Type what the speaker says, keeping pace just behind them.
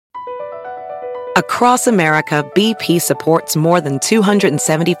Across America, BP supports more than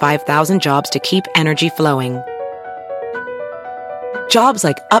 275,000 jobs to keep energy flowing. Jobs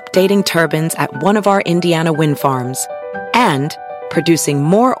like updating turbines at one of our Indiana wind farms and producing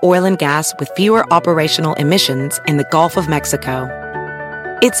more oil and gas with fewer operational emissions in the Gulf of Mexico.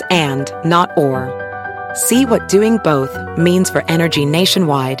 It's and, not or. See what doing both means for energy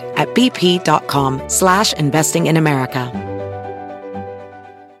nationwide at bp.com/investing in America.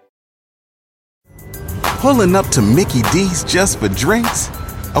 Pulling up to Mickey D's just for drinks?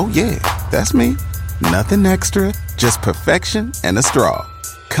 Oh yeah, that's me. Nothing extra, just perfection and a straw.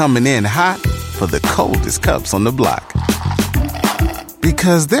 Coming in hot for the coldest cups on the block.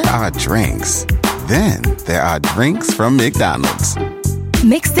 Because there are drinks. Then there are drinks from McDonald's.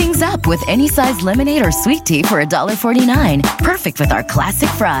 Mix things up with any size lemonade or sweet tea for $1.49. Perfect with our classic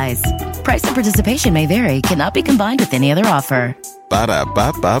fries. Price and participation may vary. Cannot be combined with any other offer.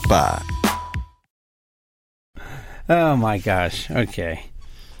 Ba-da-ba-ba-ba. Oh, my gosh. Okay.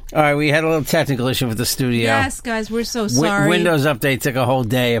 All right, we had a little technical issue with the studio. Yes, guys, we're so sorry. Windows update took a whole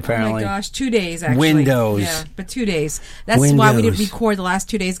day, apparently. Oh, my gosh, 2 days, actually. Windows. Yeah, but 2 days. That's why we didn't record the last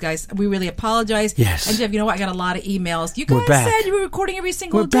 2 days, guys. We really apologize. Yes. And, Jeff, you know what? I got a lot of emails. You guys said you were recording every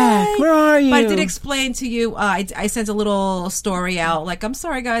single day. Back. Where are you? But I did explain to you, I sent a little story out, like, I'm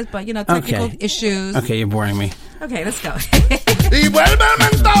sorry, guys, but, technical issues. Okay, you're boring me. Okay, let's go. Y vuelve el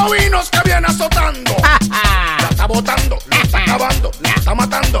mentado Vinos que viene azotando. La está botando, la está acabando, la está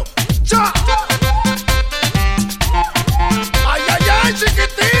matando. ¡Cha! ¡Ay, ay, ay,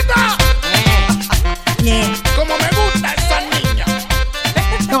 chiquitita! Como me gusta esa niña.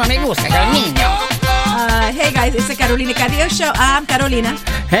 Como me gusta esa niña. Hey guys, it's the Carolina Cadillo Show. I'm Carolina.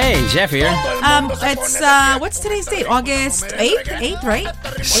 Hey, Jeff here. It's what's today's date? August 8th, right?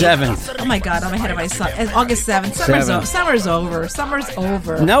 7th. Oh my God, I'm ahead of myself. It's August 7th. Summer's over. Summer's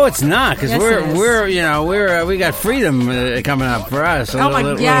over. No, it's not, because Yes, we got freedom coming up for us. Some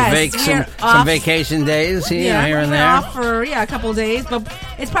vacation days, here and there. We're off for a couple of days, but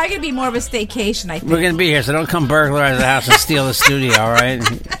it's probably gonna be more of a staycation. I think We're gonna be here, so don't come burglarize the house and steal the studio. All right.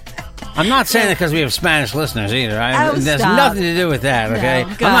 I'm not saying it because we have Spanish listeners either. There's nothing to do with that. Okay,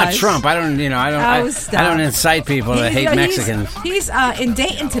 No, I'm not Trump. I don't incite people to hate Mexicans. He's in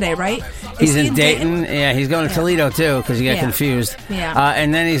Dayton today, right? He's in Dayton. Yeah, he's going to Toledo too because he got confused. Yeah.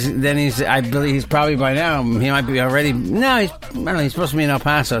 And then he's. I believe he's probably by now. He might be already. No, I don't know. He's supposed to be in El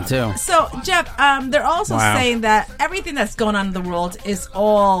Paso too. So Jeff, they're also saying that everything that's going on in the world is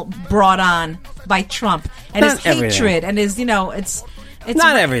all brought on by Trump and his hatred and his It's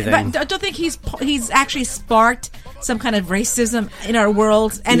not everything. But don't think he's actually sparked some kind of racism in our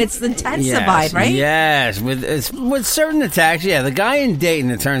world, and it's intensified, right? Yes, with certain attacks. Yeah, the guy in Dayton,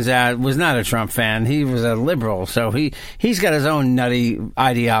 it turns out, was not a Trump fan. He was a liberal, so he's got his own nutty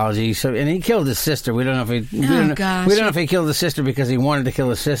ideology. So, and he killed his sister. We don't know if he. We don't know if he killed his sister because he wanted to kill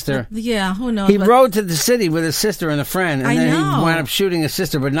his sister. Yeah, who knows? He rode to the city with his sister and a friend, and then he wound up shooting his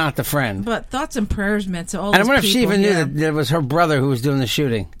sister, but not the friend. But thoughts and prayers meant to all. And I wonder if she even knew that it was her brother who was doing the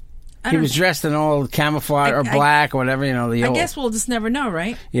shooting. He was dressed in all camouflage or black or whatever, I guess we'll just never know,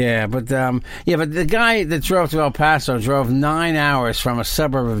 right? Yeah, but the guy that drove to El Paso drove 9 hours from a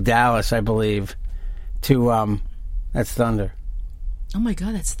suburb of Dallas, I believe, to that's Thunder. Oh my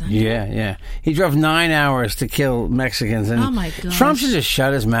God, that's Thunder. Yeah. He drove 9 hours to kill Mexicans, and oh my gosh. Trump should just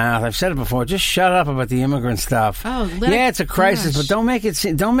shut his mouth. I've said it before. Just shut up about the immigrant stuff. Oh, it's a crisis, but don't make it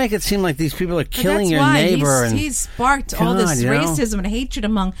seem like these people are killing your neighbor. He's sparked all this racism and hatred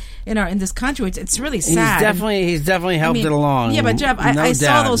in this country. It's really sad. He's definitely helped it along. Yeah, but Jeff, I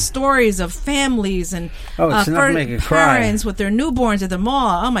saw those stories of families and parents with their newborns at the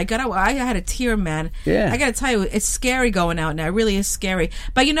mall. Oh my God, I had a tear, man. Yeah, I got to tell you, it's scary going out now. It really is scary.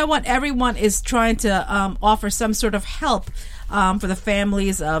 But you know what? Everyone is trying to offer some sort of help for the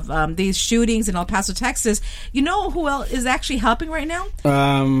families of these shootings in El Paso, Texas. You know who else is actually helping right now?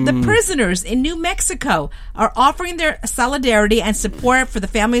 The prisoners in New Mexico are offering their solidarity and support for the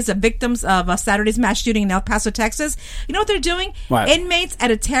families of victims of Saturday's mass shooting in El Paso, Texas. You know what they're doing? What? Inmates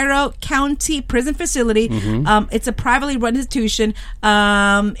at Otero County Prison Facility. It's a privately run institution.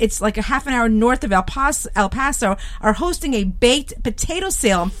 It's like a half an hour north of El Paso, are hosting a baked potato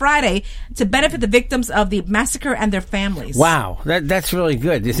sale on Friday to benefit the victims of the massacre and their families. Wow, that's really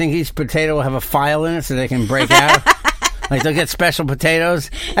good. Do you think each potato will have a file in it so they can break out? Like they'll get special potatoes.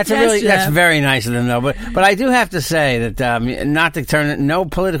 That's very nice of them, though. But I do have to say that not to turn it, no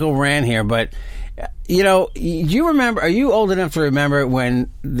political rant here, but you remember? Are you old enough to remember when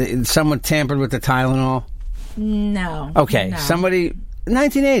someone tampered with the Tylenol? No. Okay, no. somebody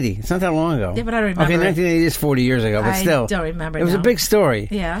 1980. It's not that long ago. Yeah, but I don't remember. Okay, 1980 is 40 years ago, but still. I don't remember. It was a big story.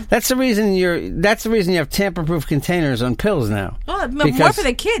 Yeah. That's the reason you have tamper-proof containers on pills now. Well, more for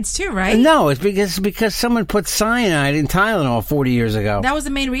the kids too, right? No, it's because someone put cyanide in Tylenol 40 years ago. That was the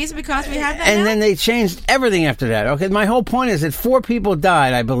main reason because we had that. And then they changed everything after that. Okay, my whole point is that 4 people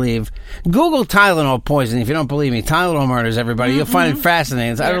died, I believe. Google Tylenol poisoning if you don't believe me. Tylenol murders everybody. You'll find it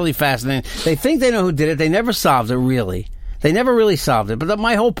fascinating. It's utterly fascinating. They think they know who did it. They never solved it, really. They never really solved it. But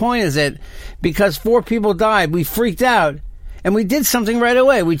my whole point is that because 4 people died, we freaked out. And we did something right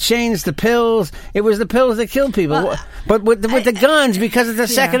away. We changed the pills. It was the pills that killed people. Well, but with the guns, because it's a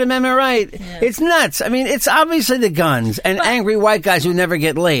Second Amendment right, it's nuts. I mean, it's obviously the guns and angry white guys who never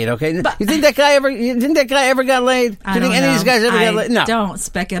get laid, okay? You think that guy ever got laid? Do you think any of these guys ever got laid? No. Don't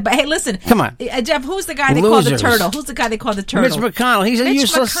speculate. But hey, listen. Come on. Jeff, who's the guy they call the turtle? Who's the guy they call the turtle? Mitch McConnell. He's a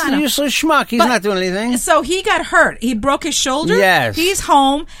useless schmuck. He's not doing anything. So he got hurt. He broke his shoulder. Yes. He's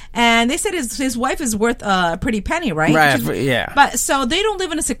home. And they said his wife is worth a pretty penny, right? Right, yeah. But so they don't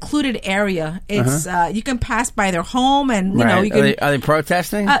live in a secluded area. It's you can pass by their home, and you know you can. Are they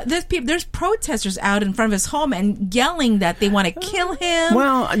protesting? There's protesters out in front of his home and yelling that they want to kill him.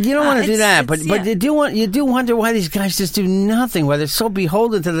 Well, you don't want to do that, but you do wonder why these guys just do nothing. Why they're so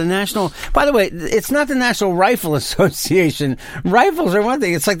beholden to the national. By the way, it's not the National Rifle Association. Rifles are one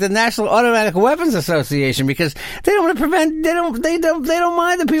thing. It's like the National Automatic Weapons Association because they don't want to prevent. They don't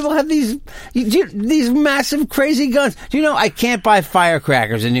mind that people have these massive crazy guns. You know, I can't buy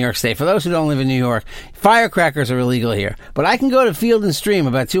firecrackers in New York State. For those who don't live in New York, firecrackers are illegal here. But I can go to Field and Stream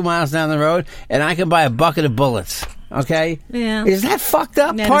about 2 miles down the road, and I can buy a bucket of bullets. Okay? Yeah. Is that fucked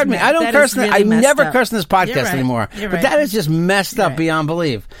up? Pardon me. I don't curse. I never curse in this podcast anymore. But that is just messed up beyond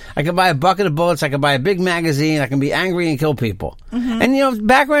belief. I can buy a bucket of bullets. I can buy a big magazine. I can be angry and kill people. Mm-hmm. And, you know,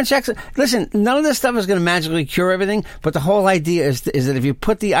 background checks. Listen, none of this stuff is going to magically cure everything. But the whole idea is that if you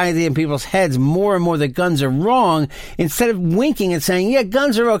put the idea in people's heads more and more that guns are wrong, instead of winking and saying, yeah,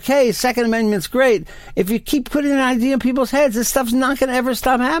 guns are okay, Second Amendment's great, if you keep putting an idea in people's heads, this stuff's not going to ever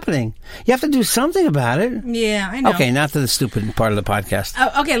stop happening. You have to do something about it. Yeah, I know. Okay, not to the stupid part of the podcast.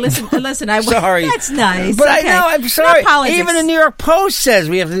 Okay, listen. Sorry. That's nice. But okay. I know, I'm sorry. No politics. Even the New York Post says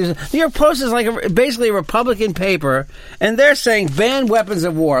we have to do this. New York Post is like basically a Republican paper, and they're saying ban weapons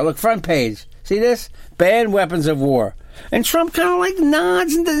of war. Look, front page. See this? Ban weapons of war. And Trump kind of like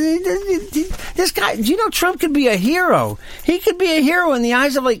nods. And this guy, do you know Trump could be a hero? He could be a hero in the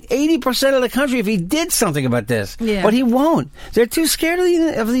eyes of like 80% of the country if he did something about this. Yeah. But he won't. They're too scared of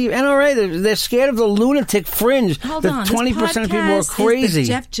the NRA. They're scared of the lunatic fringe. Hold that on. 20% of people are crazy. Is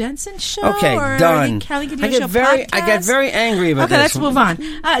the Jeff Jensen show? Okay, done. I get very angry about this. Okay, let's move on.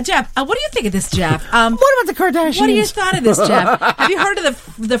 Jeff, what do you think of this, Jeff? What about the Kardashians? What are your thoughts of this, Jeff? Have you heard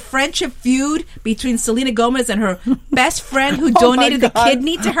of the friendship feud between Selena Gomez and her best friend who donated the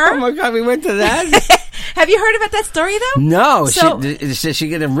kidney to her? Oh my God, we went to that? Have you heard about that story, though? No. So, is she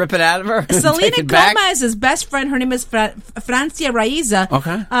going to rip it out of her? Selena Gomez's best friend, her name is Francia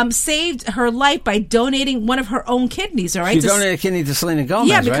Raiza, saved her life by donating one of her own kidneys, all right? She donated a kidney to Selena Gomez,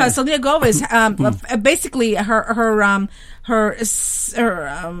 yeah, because right? Selena Gomez, basically her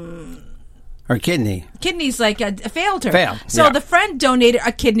kidneys failed her. So the friend donated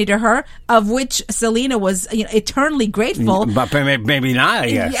a kidney to her, of which Selena was eternally grateful. But maybe not,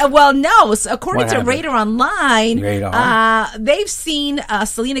 I guess. Yeah, well, no. So according to Radar Online, they've seen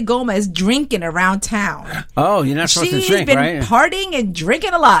Selena Gomez drinking around town. Oh, you're not supposed to drink, right? She's been partying and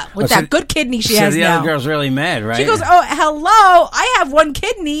drinking a lot with that good kidney she has now. So the other girl's really mad, right? She goes, oh, hello, I have one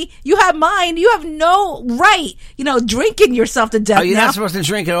kidney. You have mine. You have no right, drinking yourself to death. Oh, you're not supposed to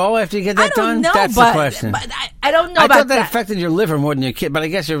drink at all after you get that done? No, that's the question. But I don't know about that. I thought that affected your liver more than your kidney, but I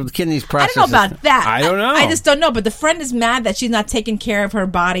guess your kidneys process. I don't know about that. I don't know. I just don't know. But the friend is mad that she's not taking care of her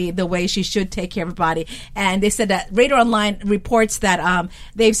body the way she should take care of her body. And they said that Radar Online reports that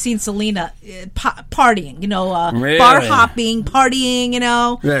they've seen Selena partying, really? Bar hopping,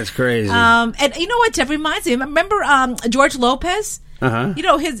 partying, That's crazy. And you know what, Jeff, reminds me, remember George Lopez? Uh-huh.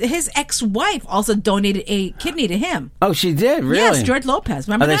 His ex-wife also donated a kidney to him. Oh, she did? Really? Yes, George Lopez.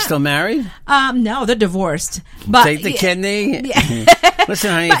 Remember that? Are they still married? No, they're divorced. But take the kidney. Yeah. Listen,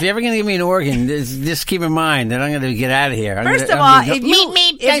 honey, if you're ever going to give me an organ, just keep in mind that I'm going to get out of here. First of all, if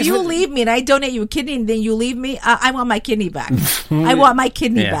you leave me and I donate you a kidney and then you leave me, I want my kidney back. I want my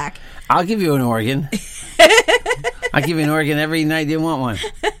kidney back. I'll give you an organ. I'll give you an organ every night you want one.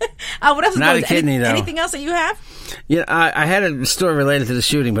 What else? Not a kidney, though. Anything else that you have? Yeah, I had a story related to the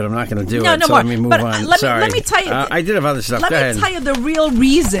shooting, but I'm not going to do it. No So more. let me move But on. let me tell you. I did have other stuff. Let Go me ahead. tell you the real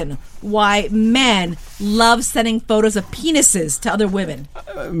reason why men love sending photos of penises to other women.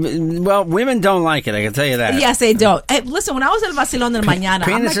 Well, women don't like it. I can tell you that. Yes, they don't. Hey, listen, when I was at Vacilón de la Mañana,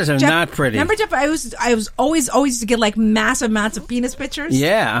 Penises are Jeff, not pretty. Remember, Jeff? I was always used to get like massive amounts of penis pictures.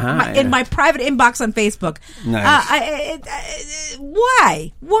 Yeah, In my private inbox on Facebook. Nice.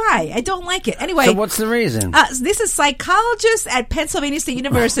 Why? I don't like it. Anyway. So what's the reason? This is psychologists at Pennsylvania State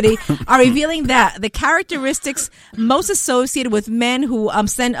University are revealing that the characteristics most associated with men who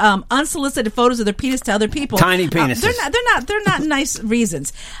send unsolicited photos of their penis to other people. Tiny penises. They're not nice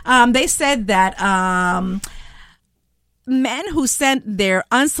reasons. They said that men who sent their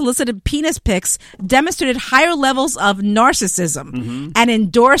unsolicited penis pics demonstrated higher levels of narcissism and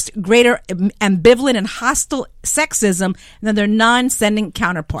endorsed greater ambivalent and hostile sexism than their non-sending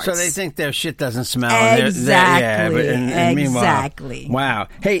counterparts. So they think their shit doesn't smell. Exactly. And meanwhile, Exactly. Wow.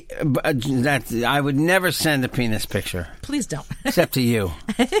 Hey, I would never send a penis picture. Please don't. Except to you.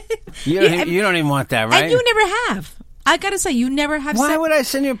 You don't even want that, right? And you never have. I gotta say, you never have. Why would I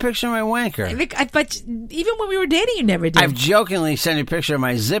send you a picture of my wanker? But even when we were dating, you never did. I've jokingly sent you a picture of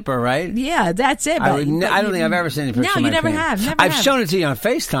my zipper, right? Yeah, that's it. I don't think I've ever sent you a picture of my No, you never penis. have. Never I've have. shown it to you on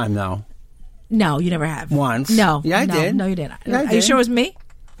FaceTime, though. No, you never have. Once. No. Yeah, I did. No, you didn't. Yeah, I Are you did. sure it was me?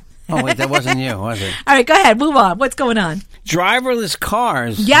 Oh, wait, that wasn't you, was it? All right, go ahead. Move on. What's going on? Driverless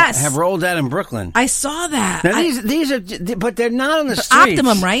cars Yes. have rolled out in Brooklyn. I saw that. Now, these are, but they're not on the streets.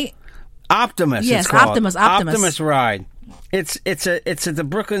 Optimum, right? Optimus. Yes, it's called. Optimus. Ride. It's at the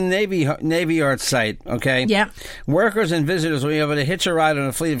Brooklyn Navy Yard site. Okay. Yeah. Workers and visitors will be able to hitch a ride on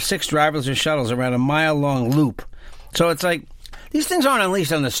a fleet of 6 driverless shuttles around a mile-long loop. So it's like these things aren't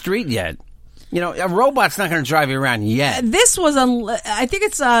unleashed on the street yet. You know, a robot's not going to drive you around yet. This was I think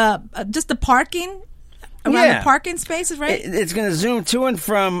it's just the parking around the parking spaces, right? It's going to zoom to and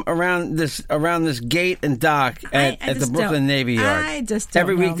from around this gate and dock at the Brooklyn Navy Yard. I just don't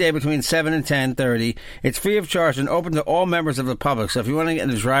every know. weekday between 7 and 10:30. It's free of charge and open to all members of the public. So if you want to get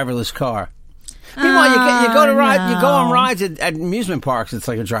in a driverless car, meanwhile you go on rides at amusement parks. It's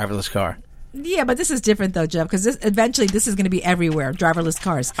like a driverless car. Yeah, but this is different though, Jeff, because eventually this is going to be everywhere. Driverless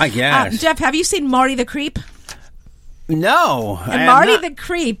cars. I guess. Jeff, have you seen Marty the Creep? No, And Marty the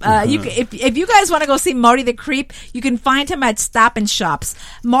Creep. If you guys want to go see Marty the Creep, you can find him at Stop and Shops.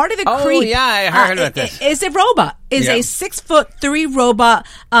 Marty the Creep. Oh yeah, I heard about this. Is a robot. Is a 6'3" robot.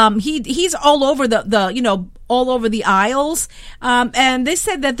 He's all over the all over the aisles. And they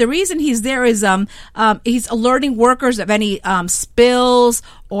said that the reason he's there is he's alerting workers of any spills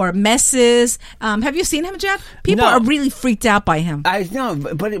or messes. Have you seen him, Jeff? People No. are really freaked out by him. I know,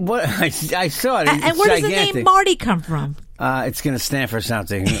 but I saw it. And It's where does the gigantic. name Marty come from? It's going to stand for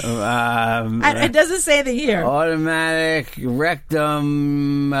something. It doesn't say anything here. Automatic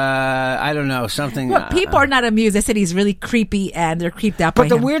rectum. I don't know, something. Well, people are not amused. They said he's really creepy, and they're creeped out by But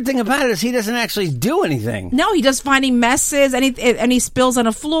the him. weird thing about it is he doesn't actually do anything. No, he just finding messes, any spills on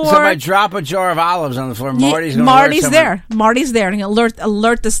the floor. So if I drop a jar of olives on the floor, Marty's going to Marty's there. Marty's there, and he'll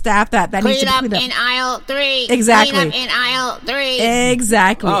alert the staff that needs Clean to up clean up. in aisle 3. Exactly. Clean up in aisle 3.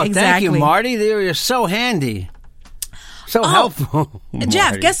 Exactly. Oh, exactly. thank you, Marty. You're so handy. So helpful.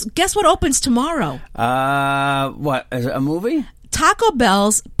 Jeff, Marty. guess what opens tomorrow? What? Is it a movie? Taco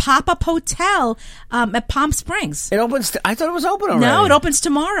Bell's Pop-Up Hotel at Palm Springs. It opens. I thought it was open already. No, it opens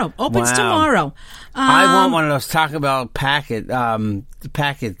tomorrow. Opens Wow. tomorrow. I want one of those Taco Bell packet loungers.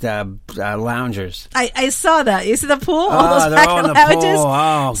 I saw that. You see the pool? Oh, All those they're all in the packet lounges. pool.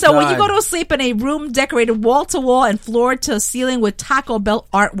 Oh, so when you God. go to sleep in a room decorated wall to wall and floor to ceiling with Taco Bell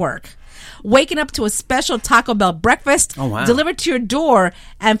artwork, waking up to a special Taco Bell breakfast delivered to your door,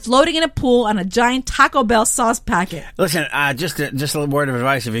 and floating in a pool on a giant Taco Bell sauce packet. Listen, just a word of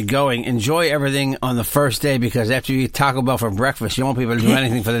advice: if you're going, enjoy everything on the first day, because after you eat Taco Bell for breakfast, you won't be able to do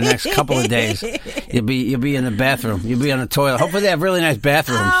anything for the next couple of days. You'll be in the bathroom. You'll be on the toilet. Hopefully, they have really nice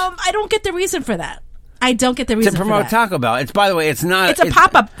bathrooms. I don't get the reason for that. I don't get the reason To for promote that. Taco Bell. It's, by the way, it's not. It's a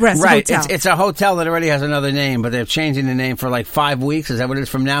pop-up restaurant right, hotel. It's a hotel that already has another name, but they're changing the name for like 5 weeks. Is that what it is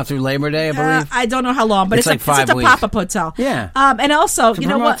from now through Labor Day? I believe. I don't know how long, but It's like 5 it's a weeks. pop-up hotel. Yeah. And also, To you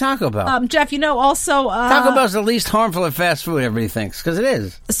know promote what? Taco Bell. Jeff, also Taco Bell's the least harmful of fast food. Everybody thinks, because it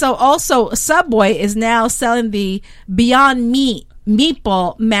is. So also, Subway is now selling the Beyond Meat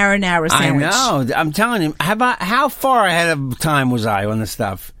meatball marinara sandwich. I know. I'm telling you. How far ahead of time was I on this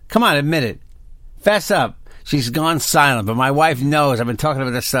stuff? Come on, admit it. Fess up. She's gone silent, but my wife knows. I've been talking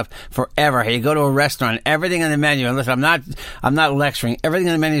about this stuff forever. Hey, you go to a restaurant, everything on the menu, and listen, I'm not lecturing. Everything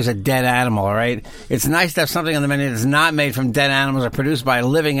on the menu is a dead animal, all right? It's nice to have something on the menu that's not made from dead animals or produced by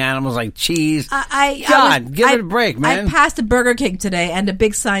living animals like cheese. Give it a break, man. I passed a Burger King today, and a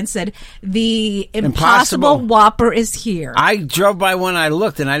big sign said, "The Impossible Whopper is here." I drove by one, I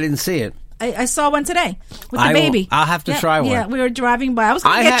looked, and I didn't see it. I saw one today with the baby. I'll have to try one. Yeah, we were driving by. I was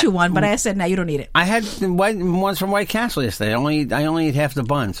going to get you one, but I said, no, you don't need it. I had ones from White Castle yesterday. I only eat half the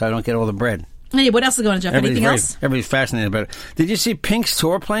bun, so I don't get all the bread. Hey, what else is going on, Jeff? Anything else? Everybody's fascinated about it. Did you see Pink's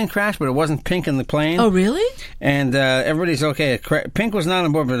tour plane crash, but it wasn't Pink in the plane? Oh, really? And everybody's okay. Pink was not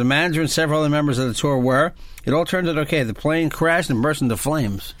on board, but the manager and several other members of the tour were. It all turned out okay. The plane crashed and burst into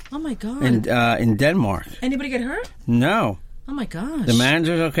flames. Oh, my God. In Denmark. Anybody get hurt? No. Oh, my gosh. The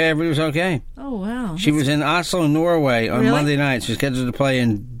manager's okay. Everybody was okay. Oh, wow. She was in Oslo, Norway on Monday night. She's scheduled to play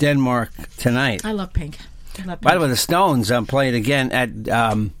in Denmark tonight. I love Pink. By the way, the Stones played again at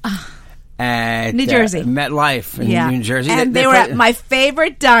New Jersey. MetLife in New Jersey. And they were at my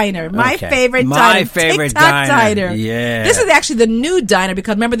favorite diner. My favorite TikTok diner. Yeah. This is actually the new diner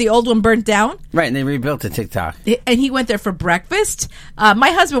because remember the old one burnt down? Right, and they rebuilt the TikTok. And he went there for breakfast.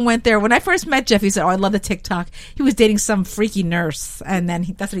 My husband went there. When I first met Jeff, he said, "Oh, I love the TikTok." He was dating some freaky nurse. And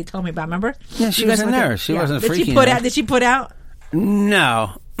then that's what he told me about, remember? Yeah, she was a nurse. She wasn't a freaky nurse. Did she put out?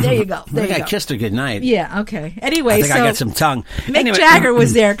 No. There you go. I kissed her goodnight. Yeah, okay. Anyway, I think I got some tongue. Mick Jagger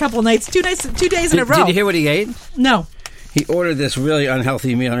was there a couple nights, 2 days in a row. Did you hear what he ate? No. He ordered this really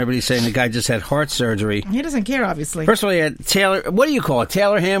unhealthy meal, and everybody's saying the guy just had heart surgery. He doesn't care, obviously. First of all, he had Taylor. What do you call it?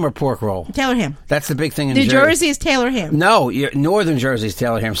 Taylor ham or pork roll? Taylor ham. That's the big thing in New Jersey is Taylor ham. No, Northern Jersey is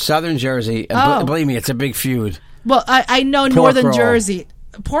Taylor ham. Southern Jersey, believe me, it's a big feud. Well, I know pork Northern roll. Jersey.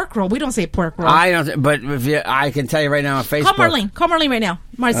 Pork roll. We don't say pork roll. I don't. But I can tell you right now on Facebook. Call Marlene right now.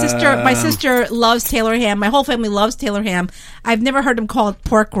 My sister loves Taylor ham. My whole family loves Taylor ham. I've never heard them call it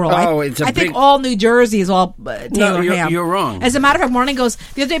pork roll. I think all New Jersey is all Taylor ham. You're wrong. As a matter of fact, Marlene goes.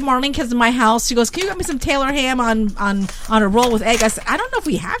 The other day, Marlene comes to my house. She goes, "Can you get me some Taylor ham on a roll with egg?" I said, "I don't know if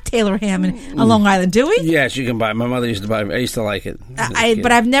we have Taylor ham on Long Island. Do we?" Yes, you can buy it. My mother used to buy it. I used to like it.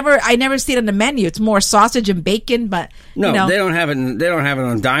 But I never see it on the menu. It's more sausage and bacon. But no, they don't have it. They don't have it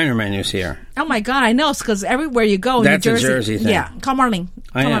on diner menus here. Oh my God, I know, because everywhere you go in That's New Jersey, a Jersey thing. Yeah, call Marlene.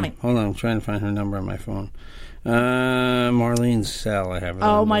 Marlene. Hold on, I'm trying to find her number on my phone. Marlene's cell. I have it.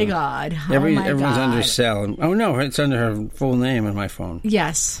 Oh my God! Everyone's under cell. Oh no, it's under her full name on my phone.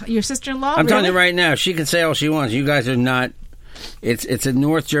 Yes, your sister-in-law. I'm telling you right now, she can say all she wants. You guys are not. It's a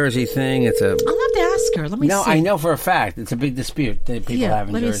North Jersey thing. I'll have to ask her. Let me see. No, I know for a fact it's a big dispute that people have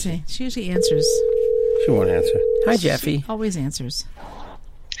in Jersey. Let me see. She usually answers. She won't answer. Hi, Jeffy. She always answers.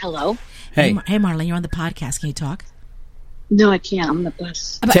 Hello. Hey, Marlene, you're on the podcast. Can you talk? No, I can't. I'm the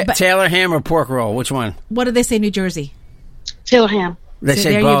bus. Taylor ham or pork roll? Which one? What do they say in New Jersey? Taylor ham. They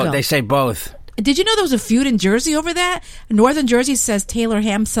say both. They say both. Did you know there was a feud in Jersey over that? Northern Jersey says Taylor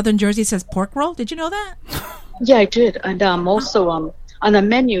ham. Southern Jersey says pork roll. Did you know that? Yeah, I did. And also on the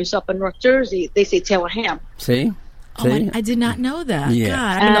menus up in North Jersey, they say Taylor ham. See? Oh, I did not know that. Yeah.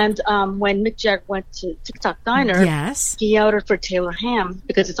 God, and when Mick Jagger went to TikTok Diner, he ordered for Taylor ham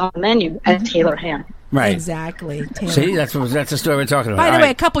because it's on the menu as Taylor ham. Right. Exactly. Taylor. See, that's the story we're talking about. By the way,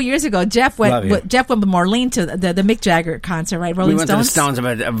 a couple years ago, Jeff went with Marlene to the Mick Jagger concert, right? Rolling Stones. We went to the Stones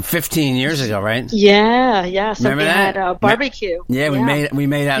about 15 years ago, right? Yeah. So remember we that? had a barbecue. Yeah, we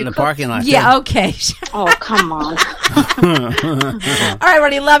made out in the parking lot. Yeah, okay. Oh, come on. All right,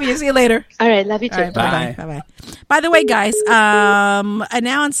 Ronnie, love you. See you later. All right, love you too. Right, bye. By the way, guys,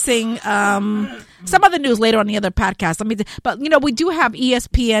 announcing some other news later on the other podcast. But we do have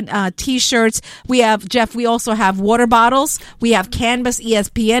ESPN T-shirts. We have Jeff. We also have water bottles. We have canvas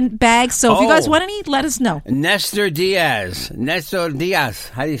ESPN bags. So if you guys want any, let us know. Nestor Diaz.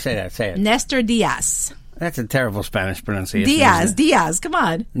 How do you say that? Say it. Nestor Diaz. That's a terrible Spanish pronunciation. Diaz. Come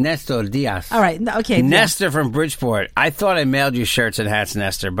on. Nestor Diaz. All right. Okay. Nestor from Bridgeport. I thought I mailed you shirts and hats,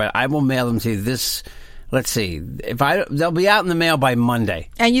 Nestor, but I will mail them to you this. Let's see. They'll be out in the mail by Monday.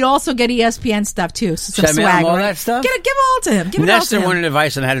 And you also get ESPN stuff too. So some swag, all that stuff? Give it all to him. Nestor wanted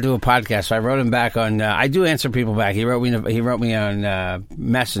advice on how to do a podcast, so I wrote him back on. I do answer people back. He wrote me on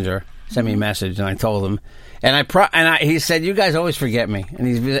Messenger, sent me a message, and I told him. And he said, "You guys always forget me." And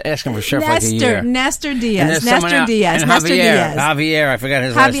he's been asking for shit for like a year. Nestor Diaz. And Javier. I forgot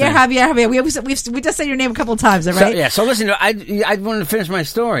his last name. Javier. We just said your name a couple of times, all right? So listen, I wanted to finish my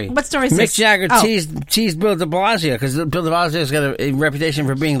story. What story is Mick this? Jagger teased Bill de Blasio because Bill de Blasio's got a reputation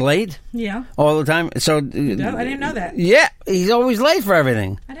for being late. Yeah. All the time. So no, I didn't know that. Yeah, he's always late for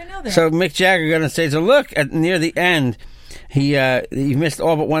everything. I didn't know that. So Mick Jagger got on stage and look near the end. He missed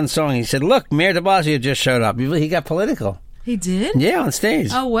all but one song. He said, "Look, Mayor de Blasio just showed up." He got political. He did? Yeah, on stage.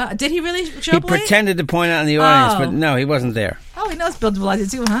 Oh, wow. Did he really show He up late? pretended to point out in the audience, but no, he wasn't there. Oh, he knows Bill de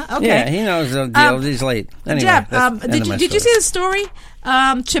Blasio too, huh? Okay. Yeah, he knows the deal. He's late. Anyway, Jeff, that's the end of my did you story. see the story?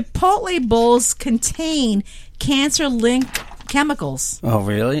 Chipotle bowls contain cancer-linked chemicals. Oh,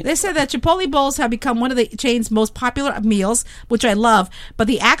 really? They said that Chipotle bowls have become one of the chain's most popular meals, which I love, but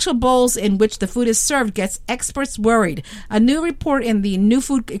the actual bowls in which the food is served gets experts worried. A new report in the New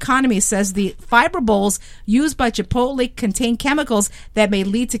Food Economy says the fiber bowls used by Chipotle contain chemicals that may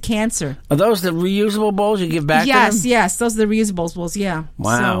lead to cancer. Are those the reusable bowls you give back to them? Yes, those are the reusable bowls, yeah.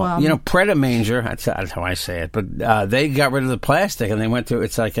 Wow. So, Pret a Manger, that's how I say it, but they got rid of the plastic and they went to,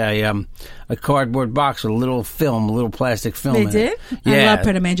 it's like a cardboard box with a little film, a little plastic film They in did? it. Yeah. I love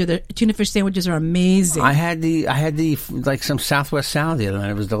Pret a Manger. The tuna fish sandwiches are amazing. I had the like some Southwest salad the other night.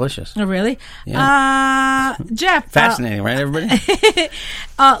 It was delicious. Oh, really? Yeah. Jeff. Fascinating, right, everybody?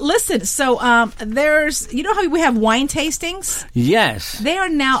 Listen, so there's, you know how we have wine tastings? Yes. They are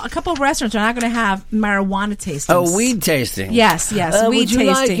now, a couple of restaurants are not going to have marijuana tastings. Oh, weed tasting. Yes, weed would you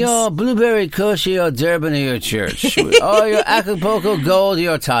tastings. like your blueberry kosher, your Durban, or your church? Or your Acapulco Gold, or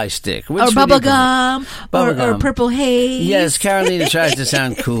your Thai stick? Which or would bubble you prefer? gum, or purple haze. Yes, Carolina tries to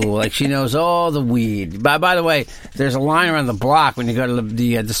sound cool, like she knows all the weed. By the way, there's a line around the block when you go to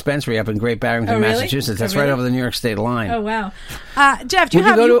the dispensary up in Great Barrington, Oh, really? Massachusetts. That's really? right over the New York State line. Oh, wow. Jeff, do you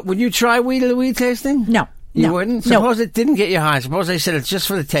have... Would you try weed tasting? No. You no, wouldn't? No. Suppose it didn't get you high. Suppose they said it's just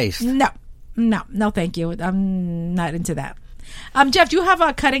for the taste. No, thank you. I'm not into that. Jeff, do you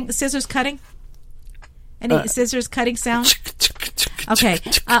have scissors cutting? Any scissors cutting sound? Okay,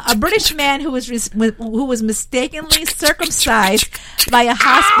 a British man who was mistakenly circumcised by a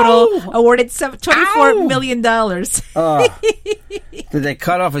hospital awarded $24 million. Did they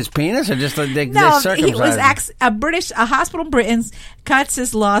cut off his penis, or just they No, circumcised him? a hospital in Britain cuts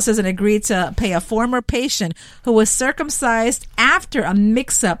his losses and agreed to pay a former patient who was circumcised after a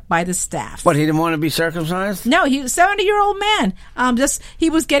mix-up by the staff. What, he didn't want to be circumcised? No, he was a 70-year-old man. He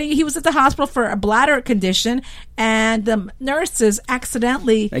was at the hospital for a bladder condition, and the nurses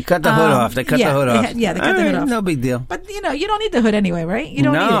accidentally They cut the hood off. They cut the hood off. They cut the hood off. No big deal. But you don't need the hood anyway, right? You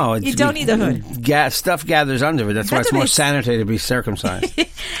don't need it. You don't need the hood. Stuff gathers under it. That's why it's more sanitary to be circumcised.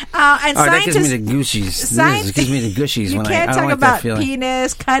 And that gives scientists, me the gushies. It gives me the gushies you when can't I talk don't like about that feeling.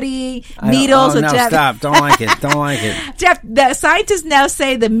 penis, cutting, needles. No, Jeff. stop. Don't like it. Don't like it. Jeff, the scientists now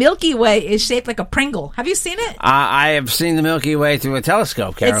say the Milky Way is shaped like a Pringle. Have you seen it? I have seen the Milky Way through a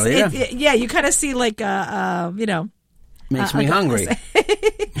telescope, Carolina. Yeah, you kind of see like Makes me hungry.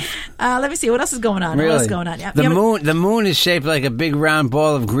 Let me see. What else is going on? Really? What else is going on? Yeah. The moon is shaped like a big round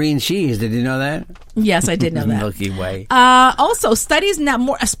ball of green cheese. Did you know that? Yes, I did know that. Milky Way. Also, studies now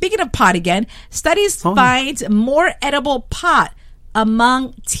more. Speaking of pot again, studies find more edible pot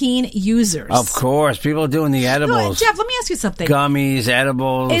among teen users. Of course, people are doing the edibles. Jeff, let me ask you something. Gummies,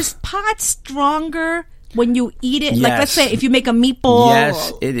 edibles. Is pot stronger when you eat it? Yes. Like, let's say if you make a meatball.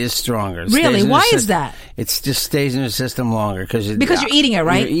 Yes, it is stronger. It Really? stays in Why the is that? It just stays in the system longer because you're eating it,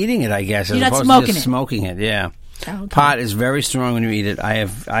 right? You're eating it, I guess. You're as not opposed smoking to just it. smoking it. Yeah. Okay. Pot is very strong when you eat it. I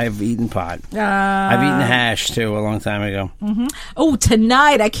have eaten pot. I've eaten hash too a long time ago. Mm-hmm. Oh,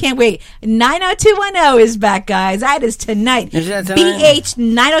 tonight I can't wait. 90210 is back, guys. That is tonight. Is that tonight? BH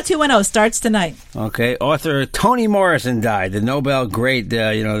 90210 starts tonight. Okay, author Toni Morrison died. The Nobel great.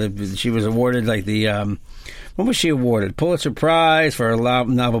 She was awarded like the. What was she awarded? Pulitzer Prize for her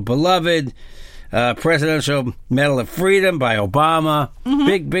novel Beloved. Presidential Medal of Freedom by Obama.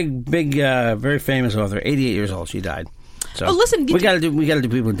 Mm-hmm. Big, very famous author. 88 years old. She died. So listen, we got to do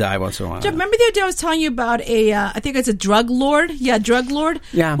people who die once in a while. Jeff, remember the other day I was telling you about I think it's a drug lord. Yeah, drug lord.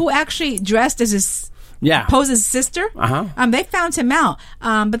 Yeah. Who actually dressed as his. Yeah. Posed as his sister. Uh-huh. They found him out.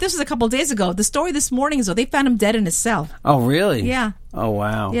 But this was a couple of days ago. The story this morning is, they found him dead in his cell. Oh, really? Yeah. Oh,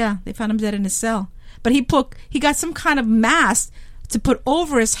 wow. Yeah, they found him dead in his cell. But he got some kind of mask to put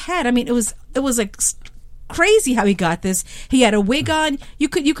over his head. I mean, it was like crazy how he got this. He had a wig on. You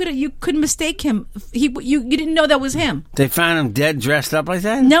couldn't mistake him. You didn't know that was him. They found him dead, dressed up like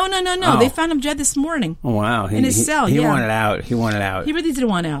that? No. Oh. They found him dead this morning. Oh, wow. In his cell. He yeah. wanted out. He wanted out. He really did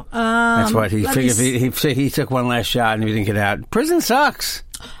want out. That's what he figured. He took one last shot and he didn't get out. Prison sucks.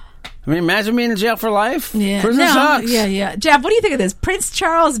 I mean, imagine being in jail for life. Yeah. Prison sucks. Yeah. Jeff, what do you think of this? Prince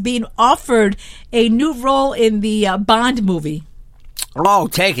Charles being offered a new role in the Bond movie. Oh,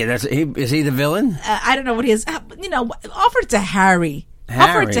 take it. Is he the villain? I don't know what he is. Offered to Harry.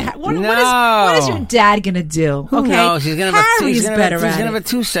 Harry. What is your dad going to do? Who knows? He's going to Harry's better at it. He's going to have a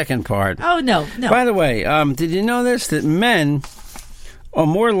 2-second part. Oh, no. By the way, did you know this? That men are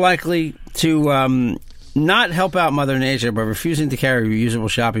more likely to not help out Mother Nature, but refusing to carry reusable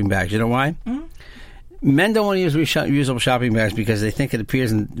shopping bags. You know why? Mm-hmm. Men don't want to use reusable shopping bags because they think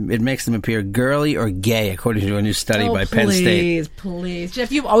it makes them appear girly or gay, according to a new study by Penn State. Please,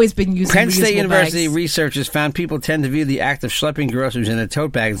 Jeff, you've always been using Penn State reusable University bags. Researchers found people tend to view the act of schlepping groceries in a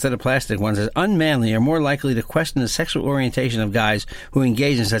tote bag instead of plastic ones as unmanly or more likely to question the sexual orientation of guys who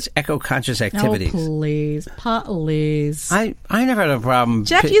engage in such eco-conscious activities. Oh, please. I never had a problem.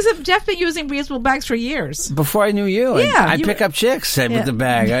 Jeff been using reusable bags for years. Before I knew you. Yeah, I'd pick up chicks with the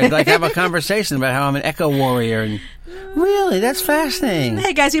bag. I'd like have a conversation about how I'm an eco warrior. And really, that's fascinating.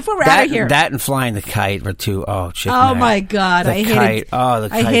 Hey guys, before we're out of here, that and flying the kite were two. Oh my God, I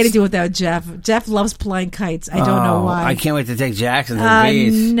hated to do it without Jeff. Jeff loves flying kites. I don't know why. I can't wait to take Jackson to the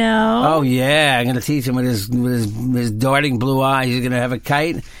beach. No. Oh yeah, I'm going to teach him with his darting blue eyes. He's going to have a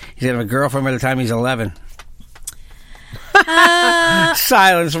kite. He's going to have a girlfriend by the time he's 11.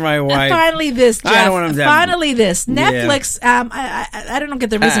 Silence for my wife. Finally, this, Jeff. I don't want him to finally, this. Netflix. Yeah. I don't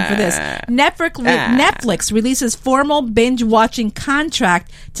get the reason for this. Netflix releases formal binge watching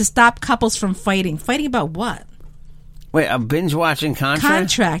contract to stop couples from fighting. Fighting about what? Wait, a binge watching contract?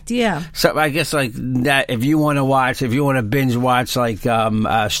 Contract, yeah. So I guess like that. If you want to binge watch like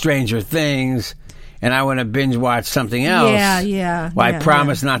Stranger Things. And I want to binge watch something else. Yeah. Well, I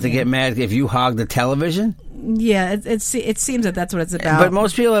promise not to get mad if you hog the television. Yeah, it seems that's what it's about. But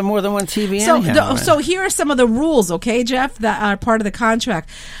most people have more than one TV anyhow. So here are some of the rules, okay, Jeff, that are part of the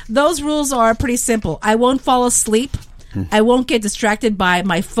contract. Those rules are pretty simple. I won't fall asleep. I won't get distracted by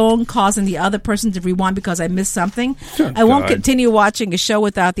my phone causing the other person to rewind because I missed something. I won't continue watching a show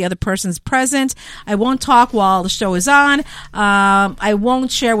without the other person's present. I won't talk while the show is on. I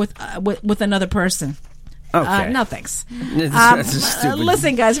won't share with another person. Okay. No, thanks.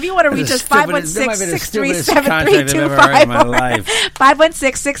 Listen, guys, if you want to reach us, 516-637-3254.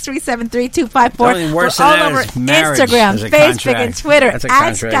 516-637-3254. We're all over Instagram, Facebook, and Twitter at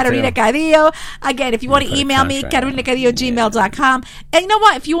Carolina Cadillo. Again, if you want to email me, carolinacadillo@gmail.com. And you know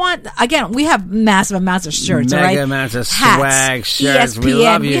what? If you want, again, we have massive amounts of shirts, all right? Mega amounts of swag, shirts. ESPN, we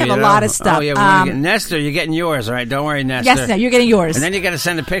love you. We have a lot of stuff. Oh, yeah, Nestor, you're getting yours, all right? Don't worry, Nestor. Yes, you're getting yours. And then you got to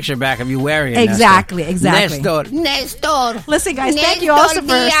send a picture back of you wearing it. Exactly. Nestor. Listen, guys, thank you also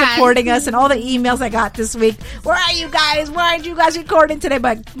for supporting us and all the emails I got this week. Where are you guys? Why aren't you guys recording today?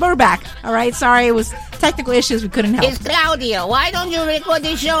 But we're back. All right. Sorry, it was technical issues. We couldn't help. It's Claudio. Why don't you record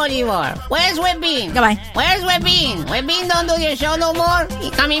the show anymore? Where's Webin? Goodbye. Where's Webin? Webin don't do your show no more? He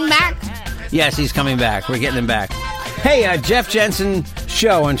coming back? Yes, he's coming back. We're getting him back. Hey, Jeff Jensen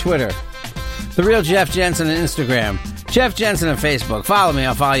Show on Twitter. The Real Jeff Jensen on Instagram. Jeff Jensen on Facebook. Follow me.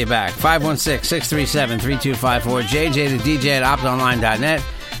 I'll follow you back. 516-637-3254. JJ the DJ at optonline.net.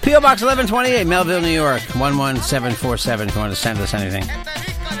 P.O. Box 1128, Melville, New York. 11747 if you want to send us anything.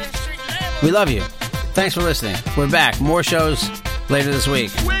 We love you. Thanks for listening. We're back. More shows later this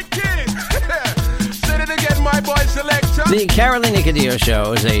week. The Carolina Cadillo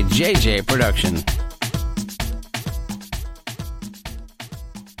Show is a JJ production.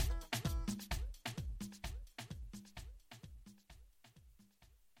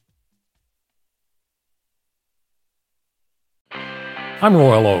 I'm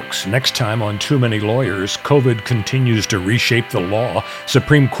Royal Oakes. Next time on Too Many Lawyers, COVID continues to reshape the law.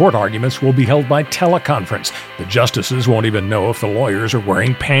 Supreme Court arguments will be held by teleconference. The justices won't even know if the lawyers are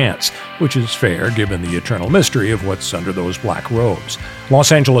wearing pants, which is fair given the eternal mystery of what's under those black robes.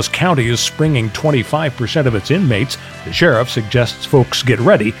 Los Angeles County is springing 25% of its inmates. The sheriff suggests folks get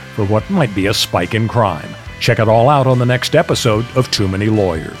ready for what might be a spike in crime. Check it all out on the next episode of Too Many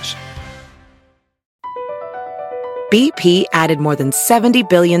Lawyers. BP added more than $70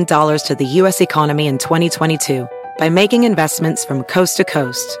 billion to the U.S. economy in 2022 by making investments from coast to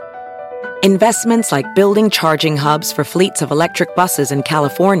coast. Investments like building charging hubs for fleets of electric buses in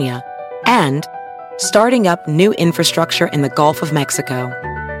California and starting up new infrastructure in the Gulf of Mexico.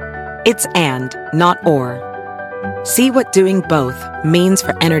 It's and, not or. See what doing both means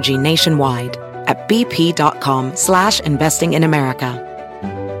for energy nationwide at bp.com/investing in America.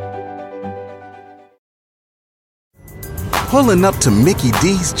 Pulling up to Mickey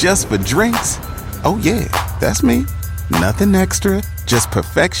D's just for drinks? Oh yeah, that's me. Nothing extra, just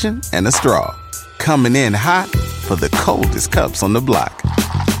perfection and a straw. Coming in hot for the coldest cups on the block.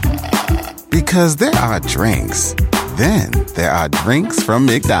 Because there are drinks. Then there are drinks from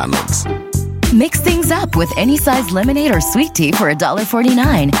McDonald's. Mix things up with any size lemonade or sweet tea for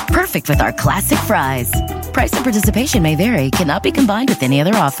 $1.49. Perfect with our classic fries. Price and participation may vary. Cannot be combined with any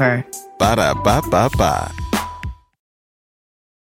other offer. Ba-da-ba-ba-ba.